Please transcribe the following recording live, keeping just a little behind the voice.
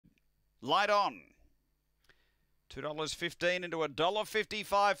Light On. $2.15 into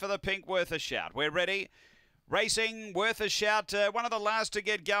 $1.55 for the pink, Worth a Shout. We're ready. Racing, Worth a Shout, one of the last to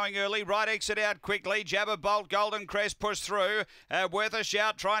get going early. Right exit out quickly. Jabber Bolt, Golden Crest push through. Worth a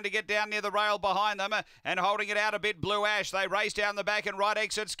Shout trying to get down near the rail behind them and holding it out a bit. Blue Ash, they race down the back and right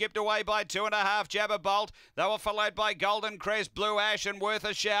exit skipped away by 2.5. Jabber Bolt, they were followed by Golden Crest, Blue Ash and Worth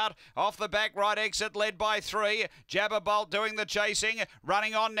a Shout. Off the back, right exit led by 3. Jabber Bolt doing the chasing.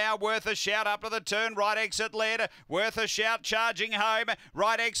 Running on now, Worth a Shout up to the turn. Right exit led. Worth a Shout charging home.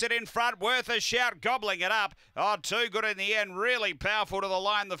 Right exit in front. Worth a Shout gobbling it up. Oh, too good in the end. Really powerful to the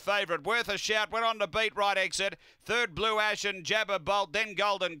line, the favourite. Worth a Shout went on to beat right exit. Third, Blue Ash and Jabber Bolt, then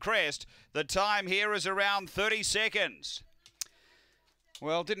Golden Crest. The time here is around 30 seconds.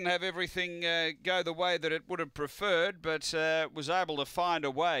 Well, didn't have everything go the way that it would have preferred, but was able to find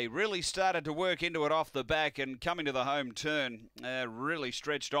a way. Really started to work into it off the back and coming to the home turn. Really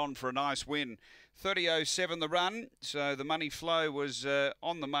stretched on for a nice win. 30.07 the run, so the money flow was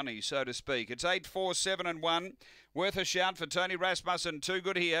on the money, so to speak. It's 8, 4, 7 and 1. Worth a Shout for Tony Rasmussen. Too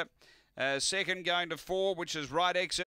good here. Second going to 4, which is right exit.